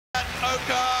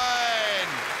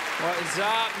Okine! What is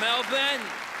up, Melbourne?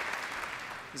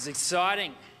 It's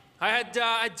exciting. I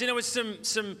had dinner with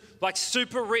some like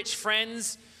super rich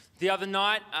friends the other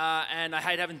night, and I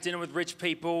hate having dinner with rich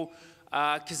people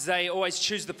because they always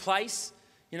choose the place.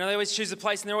 You know, they always choose the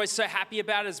place and they're always so happy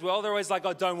about it as well. They're always like,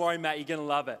 oh, don't worry, Matt, you're going to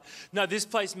love it. No, this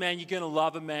place, man, you're going to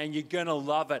love it, man. You're going to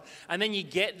love it. And then you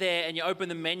get there and you open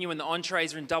the menu and the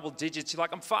entrees are in double digits. You're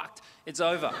like, I'm fucked. It's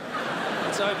over.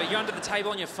 It's over. You're under the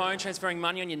table on your phone transferring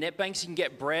money on your net bank so you can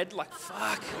get bread. Like,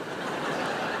 fuck.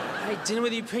 I hate dinner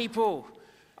with you people.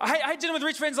 I hate dinner with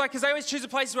rich friends, like, because they always choose the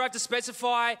places where I have to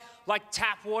specify, like,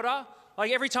 tap water.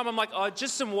 Like, every time I'm like, oh,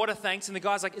 just some water, thanks. And the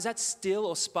guy's like, is that still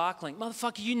or sparkling?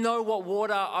 Motherfucker, you know what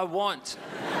water I want.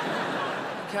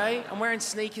 Okay? I'm wearing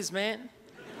sneakers, man.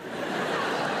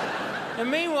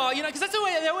 And meanwhile, you know, because that's the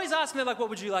way they always ask me, they're like, what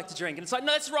would you like to drink? And it's like,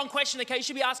 no, that's the wrong question, okay? You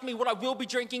should be asking me what I will be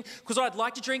drinking, because what I'd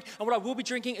like to drink and what I will be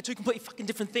drinking are two completely fucking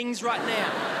different things right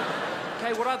now.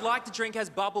 Okay? What I'd like to drink has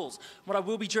bubbles. What I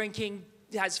will be drinking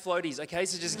has floaties, okay?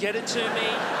 So just get it to me.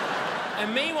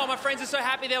 And meanwhile, my friends are so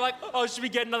happy, they're like, oh, should we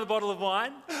get another bottle of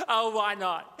wine? Oh, why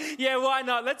not? Yeah, why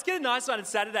not? Let's get a nice one on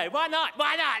Saturday. Why not?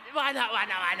 Why not? Why not? Why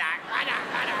not? Why not? Why not?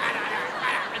 Why not? Why not?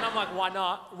 Why not? And I'm like, why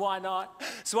not? Why not?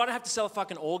 So I don't have to sell a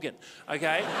fucking organ,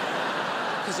 okay?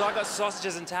 Because I got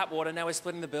sausages and tap water, now we're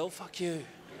splitting the bill. Fuck you.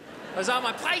 Those aren't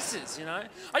my places, you know?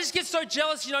 I just get so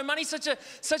jealous, you know, money's such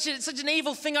an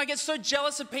evil thing. I get so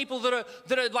jealous of people that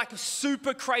are like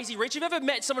super crazy rich. Have you ever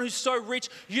met someone who's so rich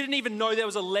you didn't even know there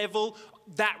was a level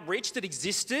that rich that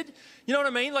existed? You know what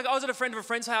I mean? Like, I was at a friend of a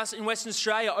friend's house in Western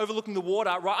Australia overlooking the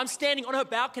water, right? I'm standing on her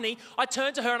balcony. I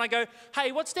turn to her and I go,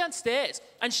 hey, what's downstairs?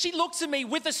 And she looks at me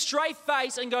with a straight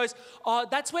face and goes, oh,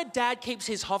 that's where Dad keeps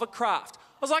his hovercraft.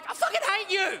 I was like, I fucking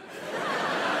hate you.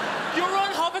 You're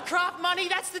on hovercraft money,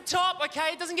 that's the top, okay?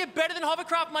 It doesn't get better than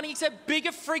hovercraft money except bigger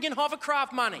friggin'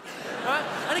 hovercraft money, right?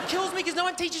 And it kills me because no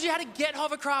one teaches you how to get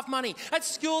hovercraft money. At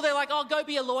school, they're like, oh, go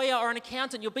be a lawyer or an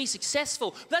accountant, you'll be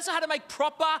successful. But that's not how to make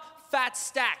proper fat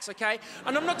stacks, okay?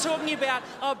 And I'm not talking about,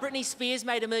 oh, Britney Spears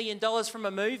made $1 million from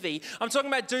a movie. I'm talking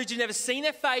about dudes you've never seen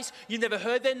their face, you've never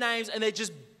heard their names, and they're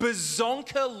just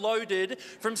bazonka loaded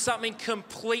from something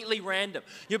completely random.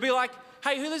 You'll be like,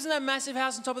 hey, who lives in that massive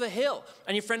house on top of the hill?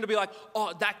 And your friend will be like,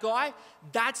 oh, that guy?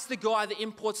 That's the guy that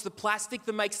imports the plastic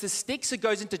that makes the sticks that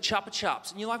goes into Chupa Chups.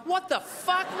 And you're like, what the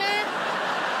fuck, man?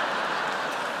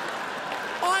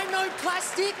 I know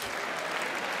plastic.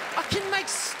 I can make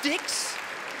sticks.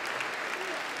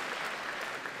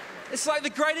 It's like the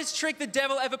greatest trick the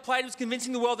devil ever played was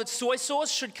convincing the world that soy sauce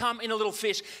should come in a little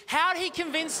fish. How did he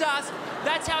convince us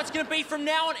that's how it's going to be from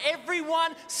now on?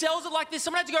 Everyone sells it like this.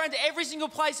 Someone had to go around to every single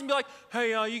place and be like,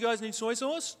 hey, you guys need soy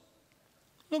sauce?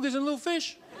 Look, there's a little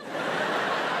fish.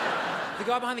 The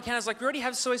guy behind the counter's like, we already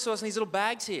have soy sauce in these little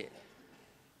bags here.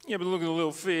 Yeah, but look at the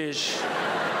little fish.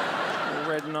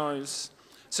 Little red nose.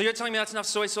 So you're telling me that's enough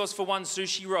soy sauce for one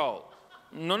sushi roll?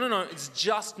 No, it's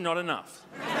just not enough.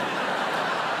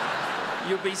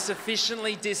 You'll be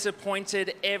sufficiently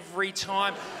disappointed every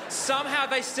time. Somehow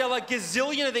they sell a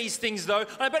gazillion of these things, though.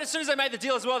 And I bet as soon as they made the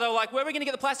deal as well, they were like, where are we going to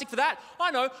get the plastic for that?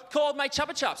 I know, call old mate Chupa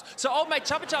Chups. So old mate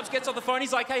Chupa Chups gets off the phone.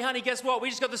 He's like, hey, honey, guess what? We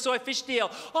just got the soy fish deal.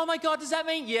 Oh, my God, does that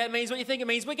mean? Yeah, it means what you think it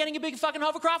means. We're getting a big fucking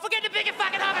hovercraft. We're getting a bigger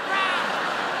fucking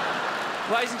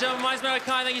hovercraft! Ladies and gentlemen, my name's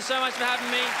Okine. Thank you so much for having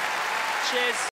me. Cheers.